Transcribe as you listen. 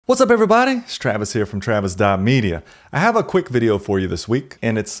What's up everybody? It's Travis here from Travis.media. I have a quick video for you this week,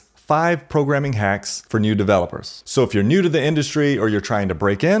 and it's 5 programming hacks for new developers. So if you're new to the industry or you're trying to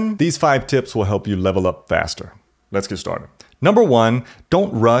break in, these 5 tips will help you level up faster. Let's get started. Number 1,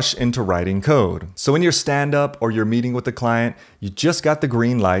 don't rush into writing code. So in your stand-up or you're meeting with the client, you just got the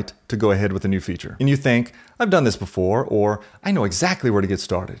green light to go ahead with a new feature. And you think, I've done this before, or I know exactly where to get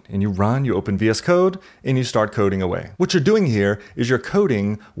started. And you open VS Code, and you start coding away. What you're doing here is you're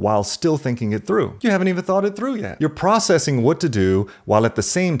coding while still thinking it through. You haven't even thought it through yet. You're processing what to do while at the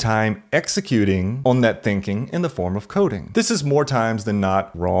same time executing on that thinking in the form of coding. This is more times than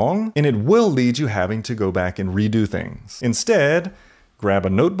not wrong, and it will lead you having to go back and redo things. Instead, grab a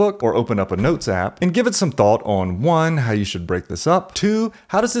notebook or open up a notes app and give it some thought on 1, how you should break this up, 2,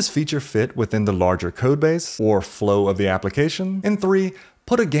 how does this feature fit within the larger code base or flow of the application, and 3,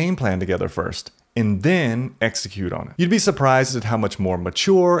 put a game plan together first and then execute on it. You'd be surprised at how much more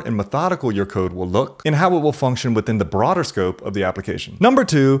mature and methodical your code will look and how it will function within the broader scope of the application. Number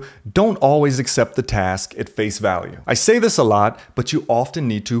 2, don't always accept the task at face value. I say this a lot, but you often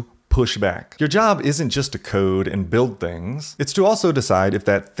need to push back. Your job isn't just to code and build things, it's to also decide if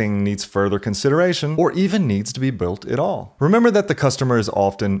that thing needs further consideration or even needs to be built at all. Remember that the customer is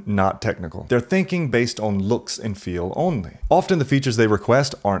often not technical. They're thinking based on looks and feel only. Often the features they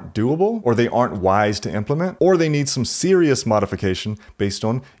request aren't doable, or they aren't wise to implement, or they need some serious modification based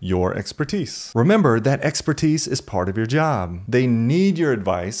on your expertise. Remember that expertise is part of your job. They need your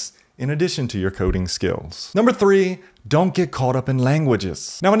advice in addition to your coding skills. Number 3, don't get caught up in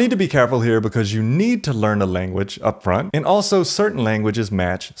languages. Now I need to be careful here because you need to learn a language up front, and also certain languages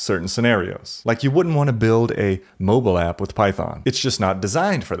match certain scenarios. Like you wouldn't want to build a mobile app with Python. It's just not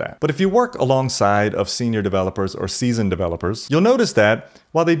designed for that. But if you work alongside of senior developers or seasoned developers, you'll notice that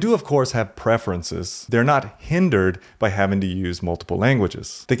while they do of course have preferences, they're not hindered by having to use multiple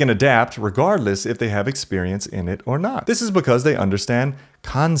languages. They can adapt regardless if they have experience in it or not. This is because they understand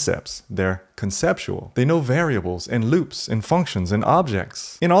concepts. They're conceptual. They know variables and loops and functions and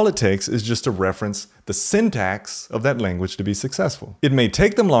objects. And all it takes is just to reference the syntax of that language to be successful. It may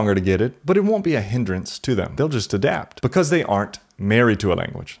take them longer to get it, but it won't be a hindrance to them. They'll just adapt because they aren't married to a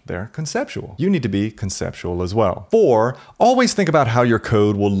language. They're conceptual. You need to be conceptual as well. 4, always think about how your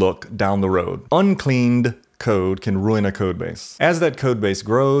code will look down the road. Uncleaned code can ruin a code base. As that code base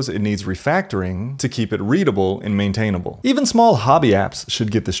grows, it needs refactoring to keep it readable and maintainable. Even small hobby apps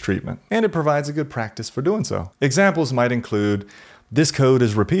should get this treatment, and it provides a good practice for doing so. Examples might include, this code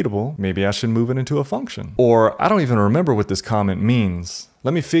is repeatable, maybe I should move it into a function. Or, I don't even remember what this comment means.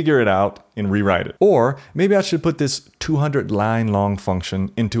 Let me figure it out and rewrite it. Or, maybe I should put this 200-line long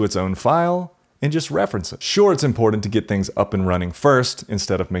function into its own file and just reference it. Sure, it's important to get things up and running first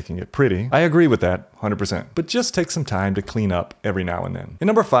instead of making it pretty. I agree with that 100%, but just take some time to clean up every now and then. And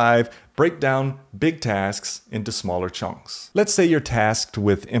number 5, break down big tasks into smaller chunks. Let's say you're tasked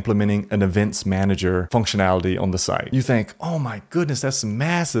with implementing an events manager functionality on the site. You think, oh my goodness, that's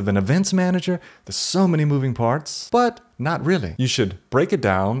massive, an events manager? There's so many moving parts, but not really. You should break it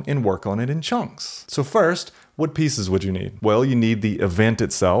down and work on it in chunks. So first, what pieces would you need? Well, you need the event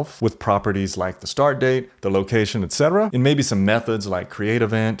itself with properties like the start date, the location, etc. And maybe some methods like create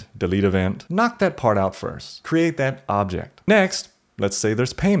event, delete event. Knock that part out first. Create that object. Next, let's say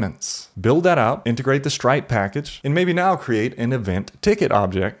there's payments. Build that out, integrate the Stripe package, and maybe now create an event ticket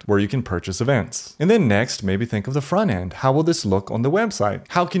object where you can purchase events. And then next, maybe think of the front end. How will this look on the website?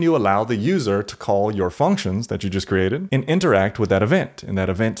 How can you allow the user to call your functions that you just created and interact with that event and that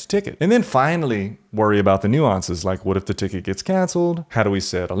event ticket? And then finally, worry about the nuances, like what if the ticket gets canceled? How do we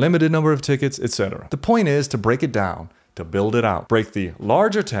set a limited number of tickets, etc. The point is to break it down, to build it out. Break the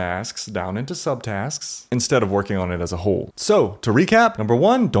larger tasks down into subtasks instead of working on it as a whole. So to recap, number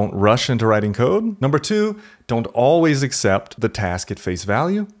 1, don't rush into writing code. Number 2, don't always accept the task at face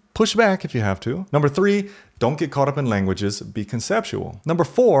value. Push back if you have to. Number 3, don't get caught up in languages, be conceptual. Number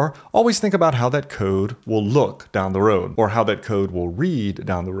 4, always think about how that code will look down the road, or how that code will read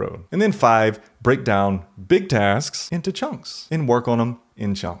down the road. And then 5, break down big tasks into chunks and work on them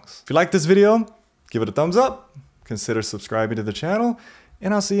in chunks. If you like this video, give it a thumbs up. Consider subscribing to the channel,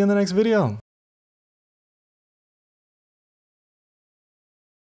 and I'll see you in the next video.